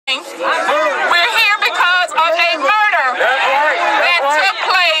We're here because of a murder that took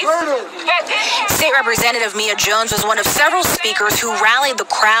place. State Representative Mia Jones was one of several speakers who rallied the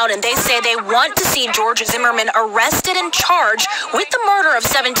crowd, and they say they want to see George Zimmerman arrested and charged with the murder of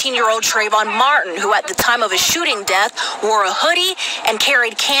 17-year-old Trayvon Martin, who at the time of his shooting death wore a hoodie and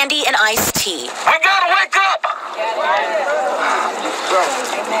carried candy and iced tea. We gotta wake up!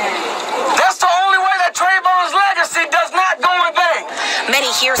 That's the only way that Trayvon's legacy does not go in vain. Many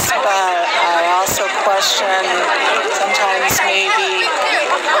here say, I also question sometimes maybe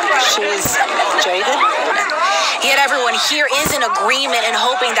she's jaded. Yet everyone here is in agreement and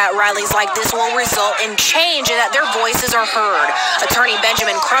hoping that rallies like this will result in change and that their voices are heard. Attorney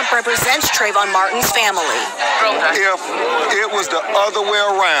Benjamin Crump represents Trayvon Martin's family. If it was the other way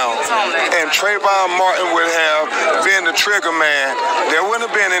around and Trayvon Martin would have been the trigger man, there wouldn't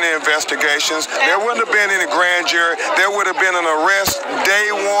have been any investigations, there wouldn't have been any grand jury, there would have been an arrest day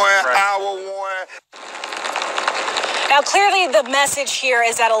one, hour one. Now, clearly the message here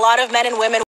is that a lot of men and women